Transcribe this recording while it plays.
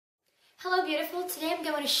Hello beautiful, today I'm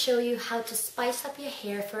going to show you how to spice up your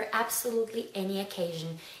hair for absolutely any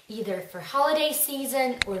occasion, either for holiday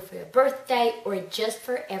season or for your birthday or just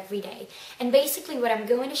for every day. And basically what I'm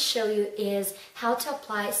going to show you is how to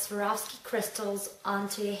apply Swarovski crystals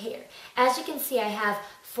onto your hair. As you can see, I have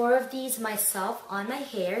 4 of these myself on my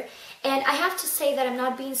hair, and I have to say that I'm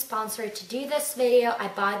not being sponsored to do this video. I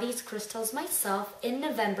bought these crystals myself in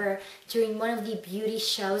November during one of the beauty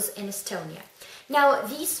shows in Estonia. Now,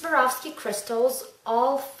 these Swarovski crystals,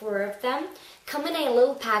 all 4 of them, come in a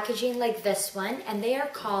little packaging like this one, and they are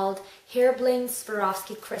called Hair Bling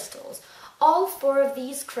Swarovski Crystals. All 4 of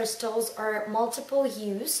these crystals are multiple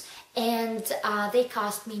use, and they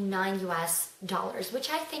cost me $9 US, which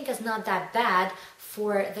I think is not that bad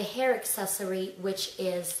for the hair accessory, which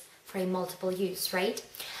is for a multiple use, right?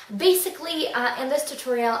 Basically, in this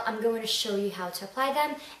tutorial, I'm going to show you how to apply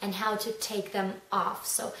them and how to take them off.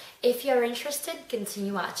 So if you're interested,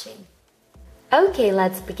 continue watching. Okay,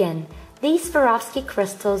 let's begin. These Swarovski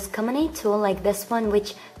crystals come in a tool like this one,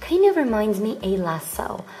 which kind of reminds me a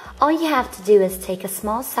lasso. All you have to do is take a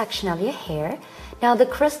small section of your hair. Now the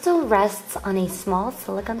crystal rests on a small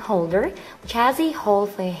silicone holder, which has a hole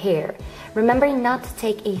for your hair. Remember not to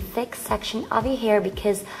take a thick section of your hair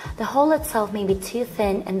because the hole itself may be too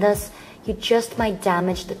thin and thus you just might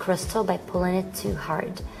damage the crystal by pulling it too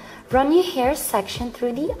hard. Run your hair section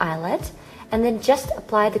through the eyelet and then just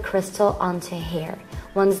apply the crystal onto your hair.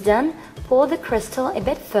 Once done, pull the crystal a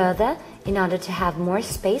bit further in order to have more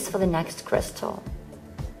space for the next crystal.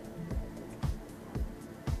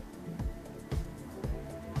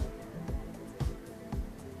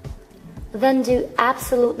 Then do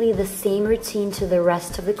absolutely the same routine to the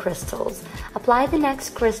rest of the crystals. Apply the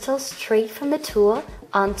next crystal straight from the tool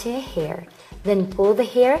onto your hair. Then pull the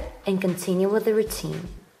hair and continue with the routine.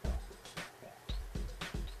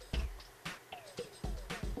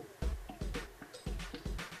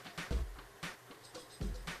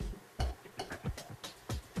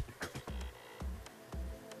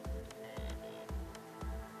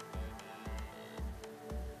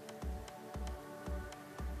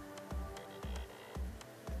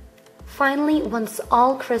 Finally, once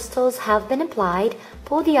all crystals have been applied,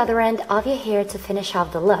 pull the other end of your hair to finish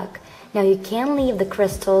off the look. Now you can leave the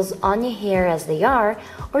crystals on your hair as they are,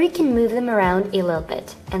 or you can move them around a little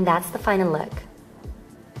bit, and that's the final look.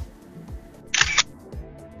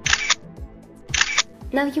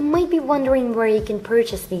 Now you might be wondering where you can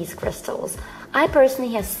purchase these crystals. I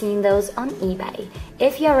personally have seen those on eBay.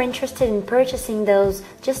 If you are interested in purchasing those,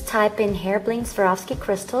 just type in Hair Bling Swarovski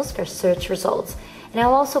Crystals for search results. And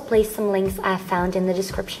I'll also place some links I have found in the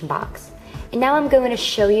description box. And now I'm going to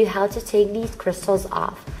show you how to take these crystals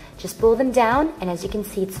off. Just pull them down, and as you can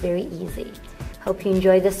see, it's very easy. Hope you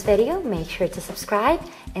enjoyed this video. Make sure to subscribe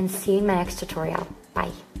and see you in my next tutorial.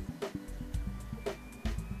 Bye.